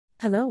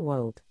Hello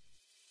world.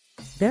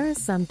 There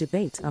is some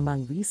debate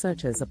among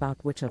researchers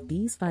about which of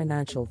these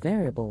financial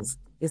variables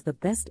is the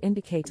best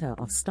indicator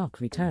of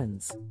stock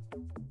returns.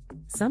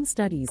 Some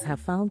studies have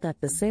found that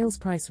the sales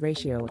price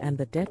ratio and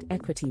the debt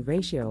equity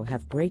ratio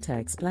have greater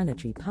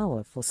explanatory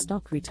power for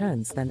stock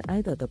returns than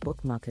either the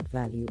book market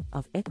value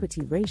of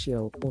equity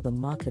ratio or the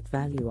market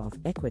value of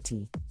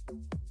equity.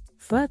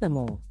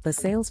 Furthermore, the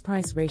sales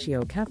price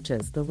ratio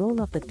captures the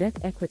role of the debt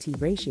equity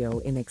ratio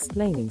in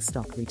explaining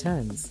stock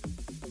returns.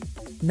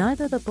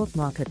 Neither the book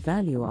market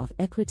value of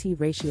equity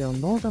ratio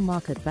nor the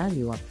market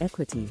value of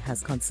equity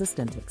has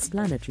consistent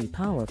explanatory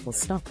power for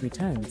stock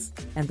returns,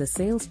 and the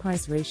sales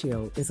price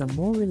ratio is a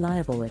more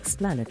reliable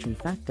explanatory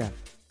factor.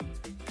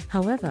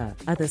 However,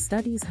 other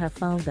studies have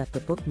found that the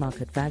book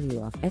market value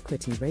of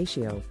equity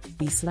ratio,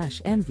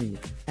 B/MV,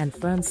 and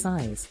firm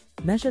size,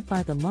 measured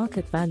by the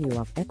market value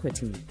of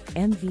equity,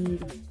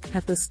 MV,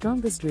 have the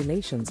strongest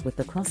relations with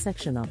the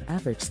cross-section of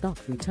average stock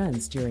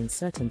returns during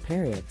certain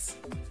periods.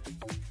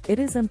 It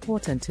is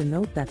important to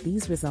note that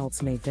these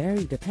results may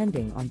vary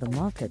depending on the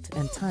market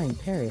and time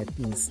period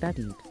being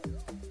studied.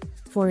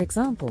 For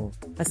example,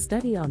 a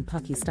study on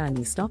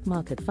Pakistani stock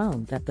market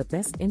found that the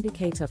best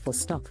indicator for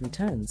stock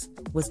returns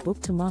was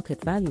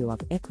book-to-market value of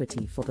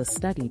equity for the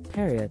studied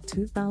period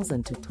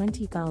 2000 to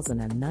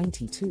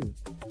 2092.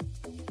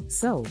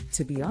 So,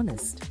 to be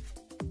honest,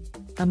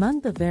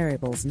 among the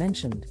variables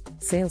mentioned,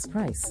 sales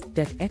price,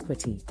 debt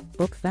equity,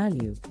 book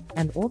value,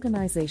 and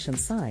organization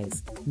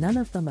size, none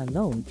of them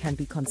alone can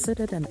be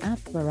considered an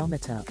apt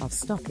barometer of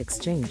stock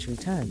exchange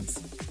returns.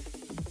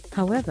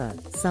 However,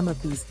 some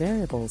of these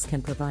variables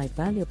can provide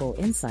valuable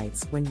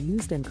insights when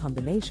used in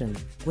combination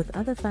with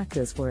other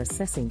factors for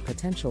assessing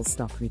potential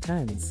stock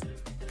returns.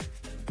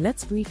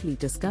 Let's briefly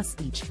discuss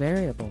each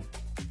variable.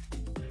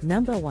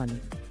 Number 1.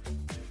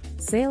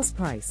 Sales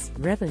price,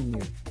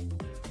 revenue.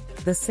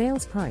 The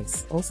sales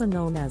price, also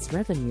known as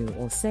revenue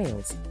or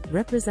sales,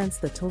 represents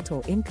the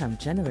total income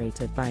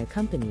generated by a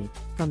company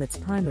from its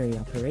primary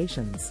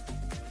operations.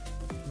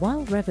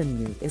 While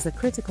revenue is a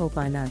critical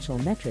financial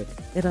metric,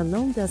 it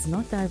alone does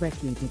not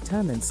directly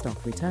determine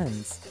stock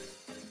returns.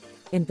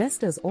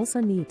 Investors also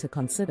need to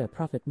consider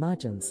profit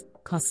margins,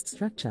 cost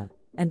structure,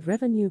 and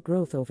revenue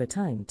growth over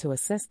time to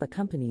assess the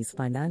company's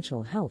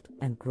financial health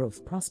and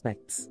growth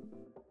prospects.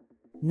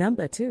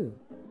 Number 2.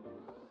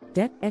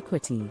 Debt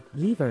equity,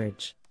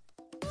 leverage.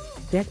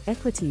 Debt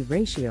equity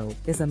ratio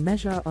is a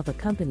measure of a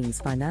company's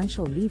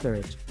financial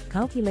leverage,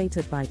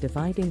 calculated by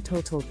dividing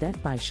total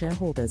debt by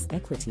shareholders'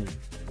 equity.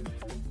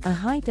 A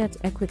high debt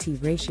equity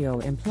ratio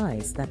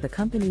implies that the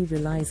company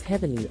relies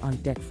heavily on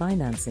debt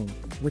financing,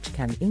 which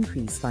can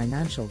increase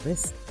financial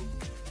risk.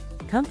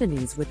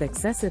 Companies with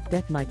excessive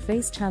debt might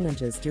face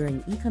challenges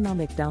during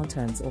economic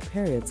downturns or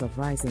periods of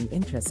rising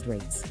interest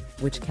rates,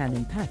 which can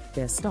impact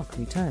their stock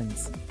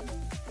returns.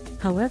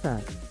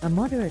 However, a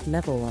moderate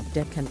level of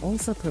debt can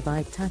also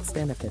provide tax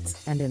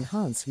benefits and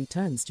enhance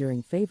returns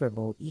during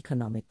favorable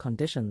economic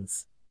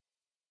conditions.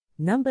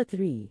 Number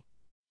 3.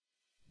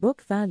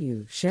 Book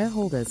value,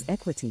 shareholders'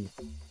 equity.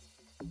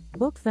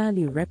 Book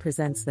value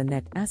represents the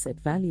net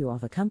asset value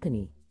of a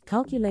company,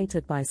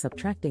 calculated by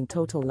subtracting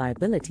total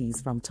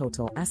liabilities from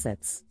total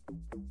assets.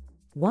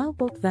 While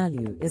book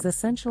value is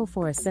essential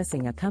for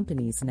assessing a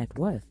company's net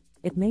worth,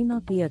 it may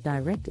not be a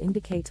direct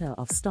indicator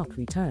of stock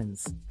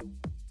returns.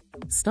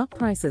 Stock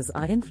prices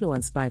are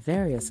influenced by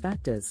various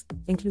factors,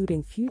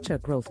 including future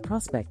growth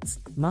prospects,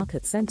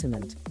 market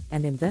sentiment,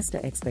 and investor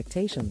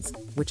expectations,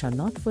 which are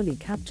not fully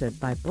captured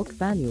by book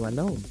value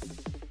alone.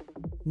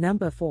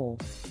 Number 4.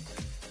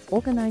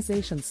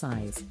 Organization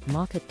size,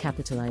 market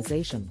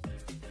capitalization.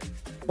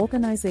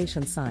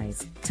 Organization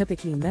size,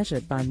 typically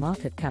measured by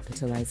market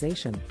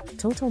capitalization,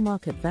 total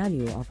market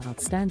value of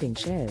outstanding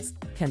shares,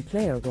 can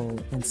play a role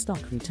in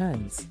stock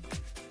returns.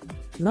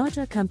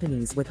 Larger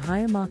companies with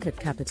higher market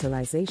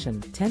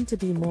capitalization tend to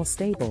be more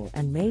stable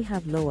and may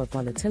have lower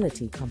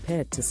volatility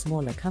compared to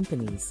smaller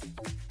companies.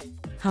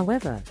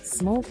 However,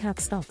 small-cap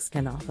stocks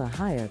can offer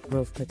higher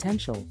growth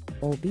potential,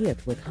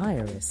 albeit with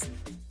higher risk.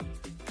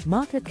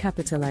 Market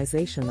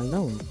capitalization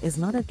alone is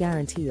not a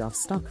guarantee of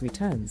stock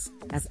returns,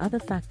 as other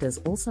factors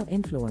also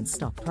influence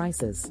stock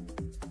prices.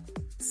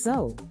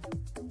 So,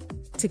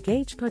 to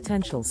gauge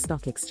potential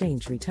stock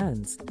exchange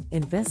returns,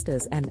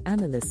 investors and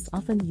analysts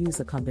often use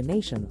a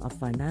combination of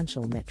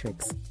financial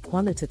metrics,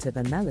 qualitative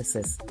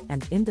analysis,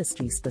 and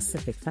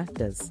industry-specific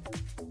factors.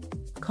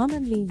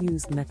 Commonly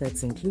used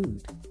methods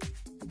include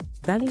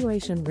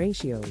valuation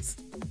ratios,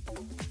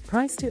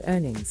 price to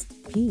earnings,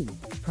 P,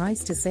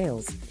 price to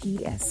sales,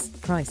 PS,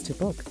 price to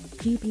book,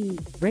 PP.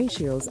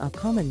 Ratios are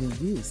commonly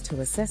used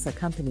to assess a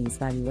company's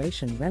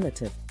valuation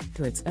relative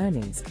to its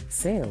earnings,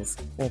 sales,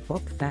 or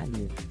book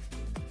value.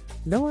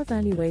 Lower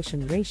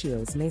valuation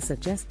ratios may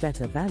suggest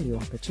better value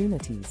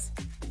opportunities.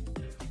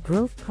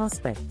 Growth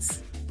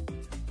prospects.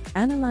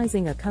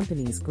 Analyzing a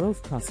company's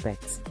growth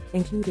prospects,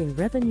 including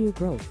revenue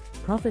growth,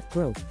 profit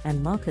growth,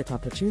 and market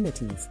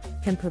opportunities,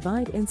 can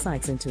provide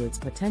insights into its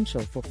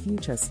potential for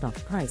future stock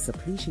price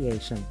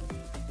appreciation.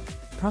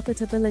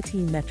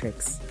 Profitability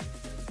metrics.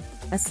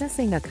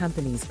 Assessing a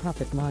company's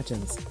profit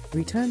margins,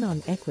 return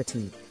on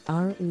equity,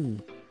 ROE,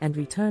 and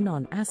return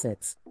on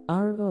assets,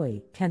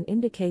 ROI, can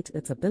indicate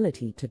its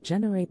ability to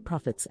generate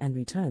profits and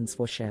returns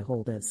for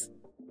shareholders.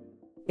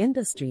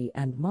 Industry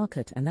and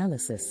market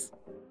analysis.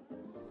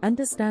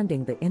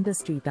 Understanding the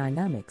industry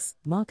dynamics,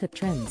 market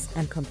trends,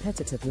 and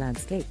competitive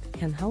landscape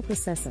can help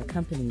assess a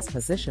company's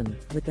position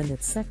within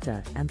its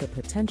sector and the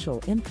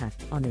potential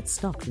impact on its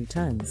stock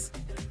returns.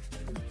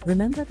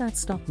 Remember that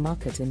stock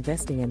market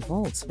investing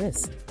involves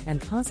risk,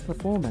 and past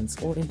performance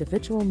or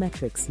individual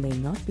metrics may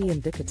not be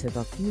indicative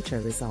of future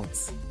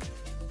results.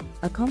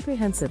 A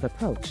comprehensive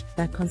approach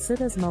that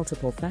considers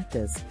multiple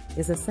factors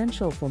is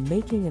essential for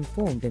making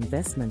informed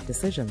investment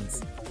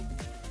decisions.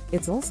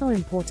 It's also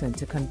important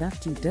to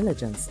conduct due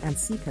diligence and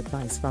seek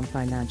advice from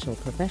financial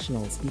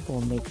professionals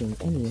before making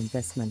any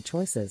investment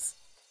choices.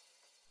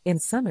 In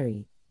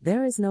summary,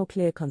 there is no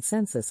clear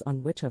consensus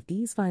on which of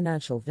these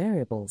financial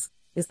variables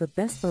is the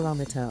best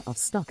barometer of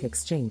stock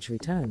exchange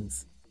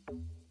returns.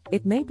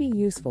 It may be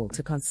useful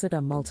to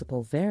consider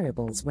multiple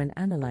variables when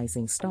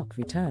analyzing stock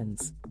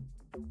returns.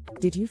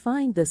 Did you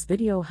find this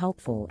video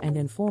helpful and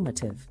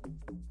informative?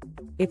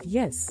 If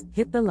yes,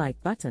 hit the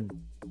like button.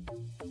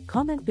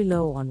 Comment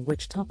below on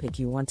which topic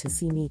you want to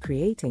see me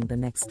creating the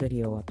next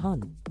video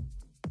upon.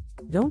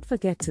 Don't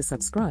forget to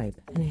subscribe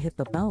and hit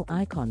the bell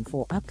icon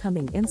for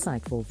upcoming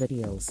insightful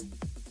videos.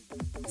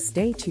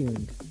 Stay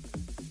tuned.